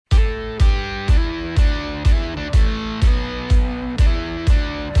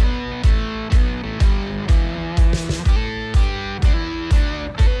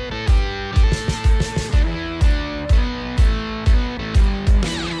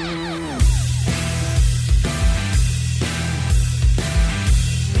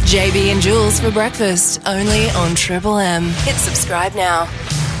JB and Jules for breakfast, only on Triple M. Hit subscribe now.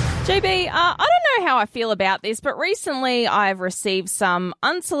 JB, I don't know how I feel about this, but recently I've received some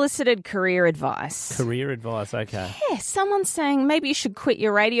unsolicited career advice. Career advice, okay. Yeah, someone's saying maybe you should quit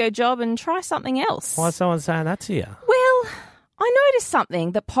your radio job and try something else. Why is someone saying that to you? Well, I noticed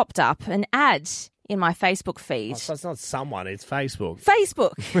something that popped up, an ad in my Facebook feed. Oh, so it's not someone, it's Facebook.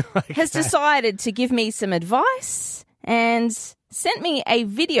 Facebook Okay. has decided to give me some advice and sent me a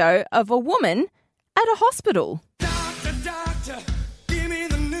video of a woman at a hospital. Doctor, give me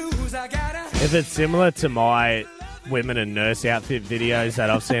the news, I gotta... If it's similar to my women and nurse outfit videos that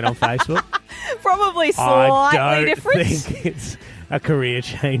I've seen on Facebook, Probably I slightly don't different. think it's a career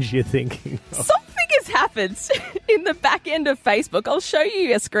change you're thinking of. Something has happened in the back end of Facebook. I'll show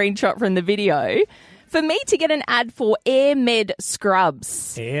you a screenshot from the video. For me to get an ad for Air Med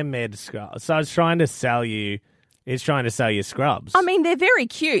Scrubs. Air Med Scrubs. So it's trying to sell you scrubs. I mean, they're very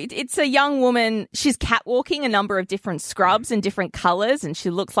cute. It's a young woman. She's catwalking a number of different scrubs in different colours, and she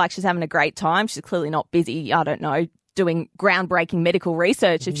looks like she's having a great time. She's clearly not busy, I don't know, doing groundbreaking medical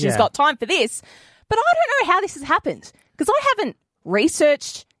research if she's got time for this. But I don't know how this has happened because I haven't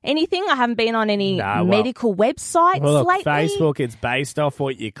researched anything. I haven't been on any medical websites Well, look, lately. Facebook, it's based off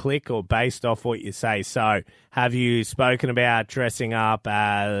what you click or based off what you say. So have you spoken about dressing up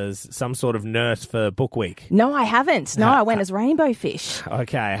as some sort of nurse for Book Week? No, I haven't. No, I went as Rainbow Fish.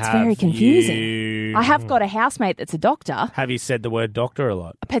 Okay. It's very confusing. I have got a housemate that's a doctor, Have you said the word doctor a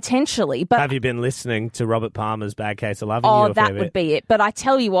lot? potentially, but Have you been listening to Robert Palmer's Bad Case of Loving You? oh, a fair that bit? would be it. But I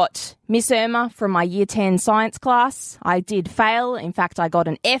tell you what, Miss Irma from my Year 10 science class, I did fail. In fact, I got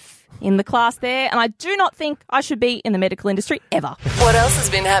an F in the class there, and I do not think I should be in the medical industry ever. What else has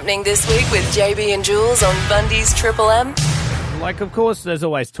been happening this week with JB and Jules on Bundy's Triple M? Like, of course, there's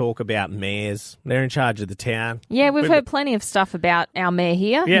always talk about mayors. They're in charge of the town. Yeah, we've heard plenty of stuff about our mayor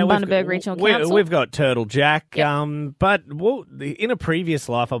here in Bundaberg Regional Council. We've got Turtle Jack, Yep. but in a previous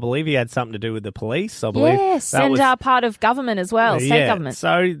life, I believe he had something to do with the police. I believe Yes, that and was part of government as well, state government.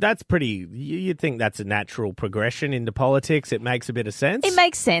 So that's pretty. You'd think that's a natural progression into politics. It makes a bit of sense. It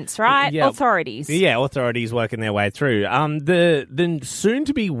makes sense, right? Yeah. Authorities. Yeah, authorities working their way through. The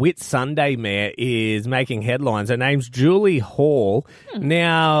soon-to-be Whitsunday mayor is making headlines. Her name's Julie Hall.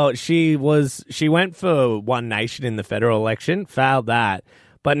 Now, she went for One Nation in the federal election, failed that,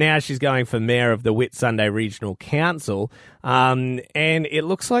 but now she's going for mayor of the Whitsunday Regional Council, and it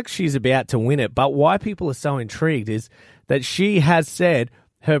looks like she's about to win it. But why people are so intrigued is that she has said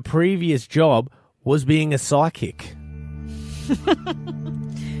her previous job was being a psychic.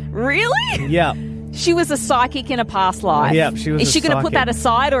 Really? Yeah. She was a psychic in a past life. Yep, she was Is a she going to put psychic. that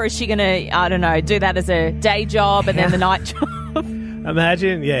aside, or is she going to, I don't know, do that as a day job and then the night job?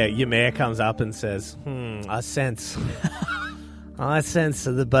 Imagine, your mayor comes up and says, I sense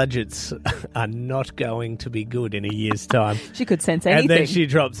that the budgets are not going to be good in a year's time. She could sense anything. And then she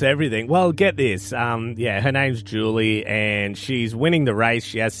drops everything. Well, get this. Her name's Julie, and she's winning the race.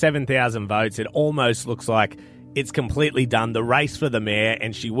 She has 7,000 votes. It almost looks like it's completely done, the race for the mayor,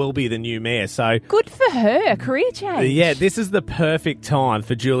 and she will be the new mayor. So, Good for her, career change. yeah, this is the perfect time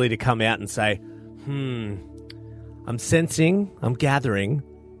for Julie to come out and say, I'm gathering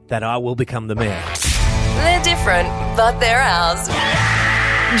that I will become the mayor. They're different, but they're ours.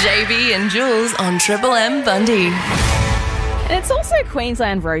 JB and Jules on Triple M Bundy. And it's also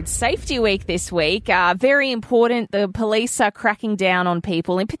Queensland Road Safety Week this week. Very important. The police are cracking down on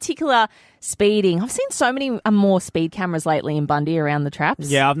people, in particular speeding. I've seen so many more speed cameras lately in Bundy around the traps.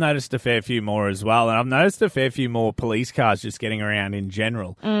 Yeah, I've noticed a fair few more as well. And I've noticed a fair few more police cars just getting around in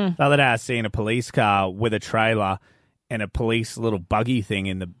general. The other day I seen a police car with a trailer and a police little buggy thing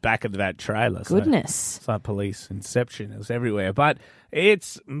in the back of that trailer. Goodness. So it's like police inception. It was everywhere. But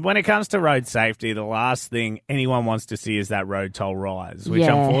when it comes to road safety, the last thing anyone wants to see is that road toll rise, which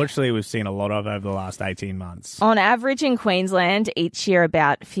Yeah. unfortunately we've seen a lot of over the last 18 months. On average in Queensland, each year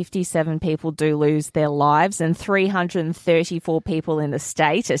about 57 people do lose their lives and 334 people in the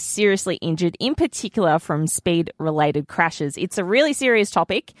state are seriously injured, in particular from speed-related crashes. It's a really serious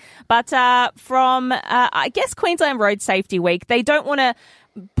topic, but from, I guess, Queensland Road Safety Week, they don't want to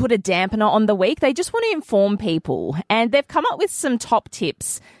put a dampener on the week. They just want to inform people, and they've come up with some top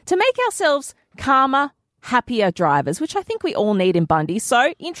tips to make ourselves calmer, happier drivers, which I think we all need in Bundy.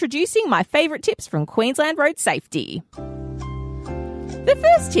 So, introducing my favourite tips from Queensland Road Safety. The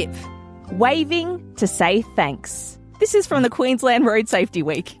first tip, waving to say thanks. This is from the Queensland Road Safety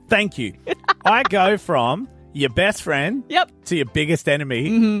Week. Thank you. I go from your best friend Yep. to your biggest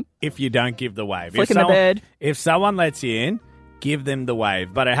enemy if you don't give the wave. Flicking the bird. If someone lets you in, give them the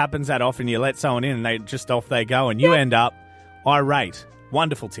wave. But it happens that often you let someone in and they just off they go and you end up irate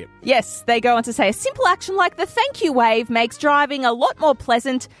Wonderful tip. Yes, they go on to say a simple action like the thank you wave makes driving a lot more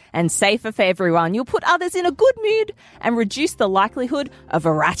pleasant and safer for everyone. You'll put others in a good mood and reduce the likelihood of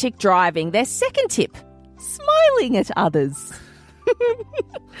erratic driving. Their second tip, smiling at others.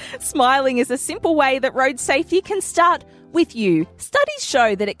 Smiling is a simple way that road safety can start with you. Studies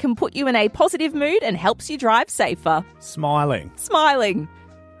show that it can put you in a positive mood and helps you drive safer. Smiling. Smiling.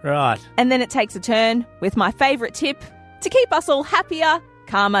 Right. And then it takes a turn with my favourite tip to keep us all happier,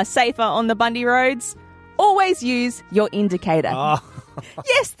 calmer, safer on the Bundy roads. Always use your indicator. Oh.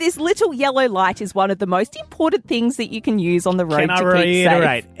 Yes, this little yellow light is one of the most important things that you can use on the road Can I to keep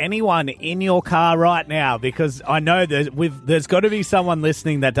reiterate, safe. anyone in your car right now, because I know there's got to be someone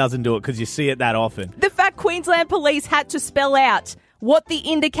listening that doesn't do it because you see it that often. The fact Queensland Police had to spell out what the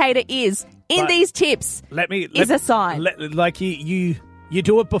indicator is in But these tips is a sign. You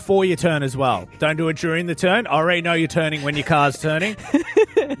do it before you turn as well. Don't do it during the turn. I already know you're turning when your car's turning.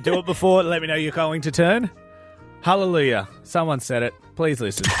 Do it before. Let me know you're going to turn. Hallelujah. Someone said it. Please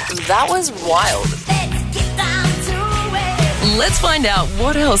listen. That was wild. Let's find out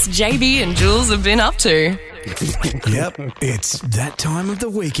what else JB and Jules have been up to. Yep, it's that time of the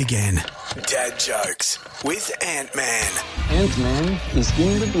week again. Dad Jokes with Ant-Man. Ant-Man is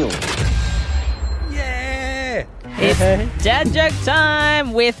in the building. Yeah. It's Dad Joke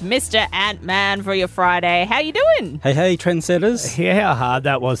time with Mr. Ant-Man for your Friday. How you doing? Hey, trendsetters. Hear how hard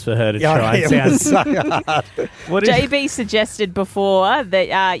that was for her to try. It sounds so hard. What is JB suggested before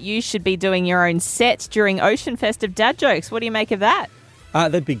that you should be doing your own set during Ocean Fest of Dad Jokes. What do you make of that?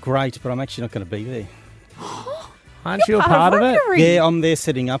 That'd be great, but I'm actually not going to be there. Aren't you a part of it? Rotary. Yeah, I'm there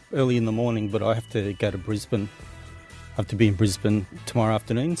setting up early in the morning, but I have to go to Brisbane. I have to be in Brisbane tomorrow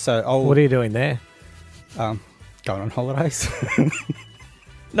afternoon, so I'll... What are you doing there? Going on holidays.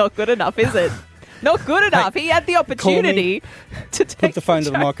 Not good enough, is it? Not good enough. He had the opportunity to take Put the phone to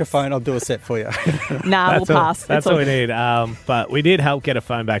the jokes. microphone, I'll do a set for you. Nah, we'll pass. That's It's all we need. But we did help get a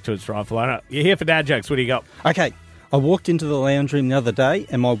phone back to its rightful owner. You're here for Dad Jokes. What do you got? Okay, I walked into the lounge room the other day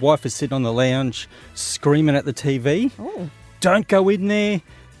and my wife is sitting on the lounge screaming at the TV. Oh. Don't go in there.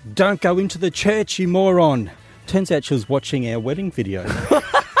 Don't go into the church, you moron. Turns out she was watching our wedding video.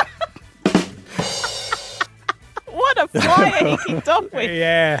 What a flyer he kicked off with.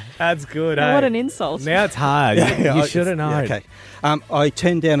 Yeah, that's good. What eh? an insult. Now it's hard. You should have known. Okay. I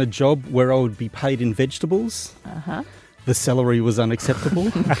turned down a job where I would be paid in vegetables. Uh-huh. The salary was unacceptable.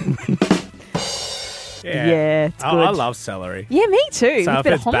 Yeah, it's I good. love celery. Yeah, me too. So With a if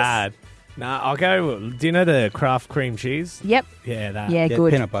bit it's of hummus. bad, I'll go. Do you know the Kraft cream cheese? Yep. Yeah, that. Yeah, Yeah,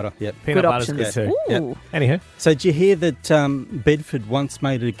 good. peanut butter. Yep. Peanut Good butter's good options. too. Ooh. Anywho, So did you hear that Bedford once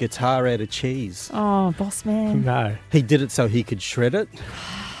made a guitar out of cheese? Oh, boss man. no. He did it so he could shred it.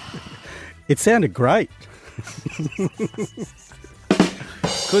 It sounded great.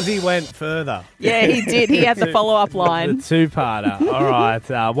 Because he went further. Yeah, he did. He had the follow-up The line. two-parter. All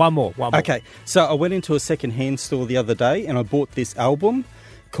right. One more. Okay, so I went into a second-hand store the other day and I bought this album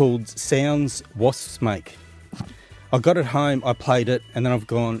called Sounds Wasps Make. I got it home, I played it, and then I've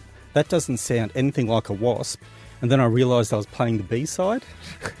gone, that doesn't sound anything like a wasp. And then I realised I was playing the B-side.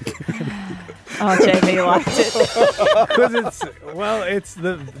 Oh, JB liked it. Because it's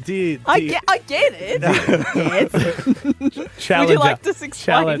the... I get it. Yes. Challenger. Would you like to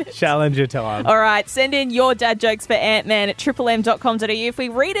explain it? Challenger time. All right, send in your dad jokes for Ant-Man at triplem.com.au. If we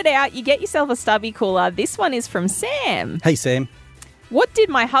read it out, you get yourself a stubby cooler. This one is from Sam. Hey, Sam. What did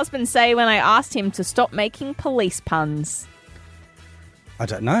my husband say when I asked him to stop making police puns? I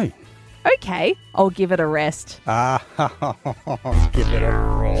don't know. Okay, I'll give it a rest. Give it a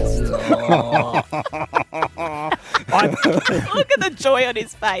rest. Look at the joy on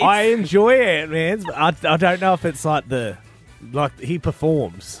his face. I enjoy it, man. I don't know if it's like he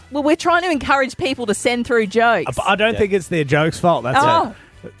performs. Well, we're trying to encourage people to send through jokes. But I don't think it's their joke's fault. That's Oh,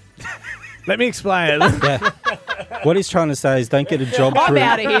 it. Let me explain. Yeah. What he's trying to say is don't get a job I'm through...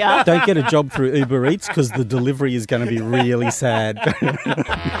 out of here. Don't get a job through Uber Eats because the delivery is going to be really sad.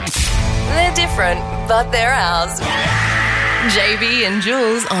 They're different, but they're ours. JB and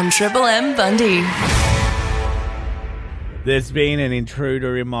Jules on Triple M Bundy. There's been an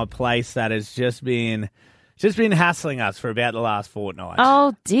intruder in my place that has just been hassling us for about the last fortnight.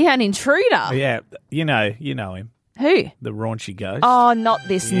 Oh dear, an intruder. Yeah, you know him, Who? the raunchy ghost. Oh, not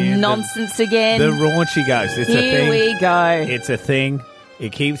this Yeah, nonsense again. The raunchy ghost. It's a Here thing. we go. It's a thing.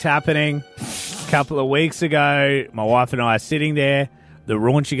 It keeps happening. A couple of weeks ago, my wife and I are sitting there. The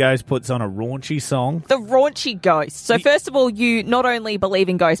raunchy ghost puts on a raunchy song. The raunchy ghost. So first of all, you not only believe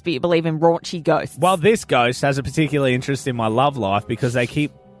in ghosts, but you believe in raunchy ghosts. Well, this ghost has a particular interest in my love life because they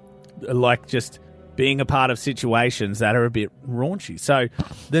keep, just being a part of situations that are a bit raunchy. So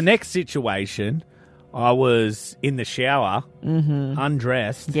the next situation, I was in the shower,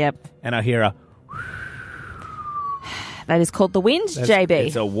 undressed, Yep. and I hear a... That is called the wind, JB.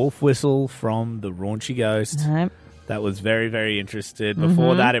 It's a wolf whistle from the Raunchy Ghost. No. That was very, very interested.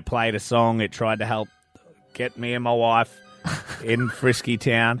 Before that, it played a song. It tried to help get me and my wife in Frisky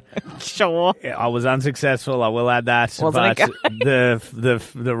Town. Sure. I was unsuccessful. I will add that. Wasn't but it the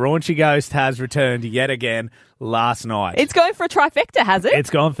Raunchy Ghost has returned yet again last night. It's going for a trifecta, has it? It's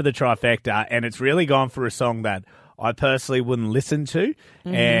gone for the trifecta, and it's really gone for a song that I personally wouldn't listen to,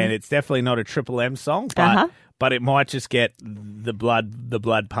 and it's definitely not a Triple M song, but it might just get the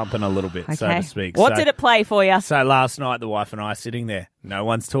blood pumping a little bit, so to speak. What did it play for you? So last night, the wife and I are sitting there. No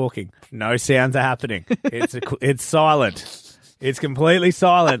one's talking. No sounds are happening. It's silent. It's completely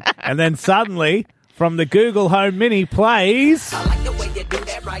silent. And then suddenly, from the Google Home Mini plays...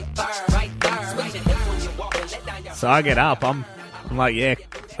 So I get up. I'm like, yeah,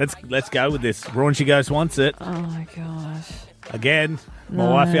 let's go with this. Raunchy Ghost wants it. Oh, my gosh. Again, my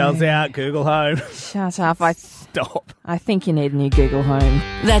wife yells out, Google Home. Shut up. Stop. I think you need a new Google Home.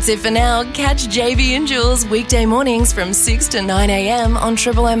 That's it for now. Catch JB and Jules weekday mornings from 6 to 9 a.m. on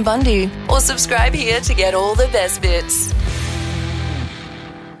Triple M Bundy. Or subscribe here to get all the best bits.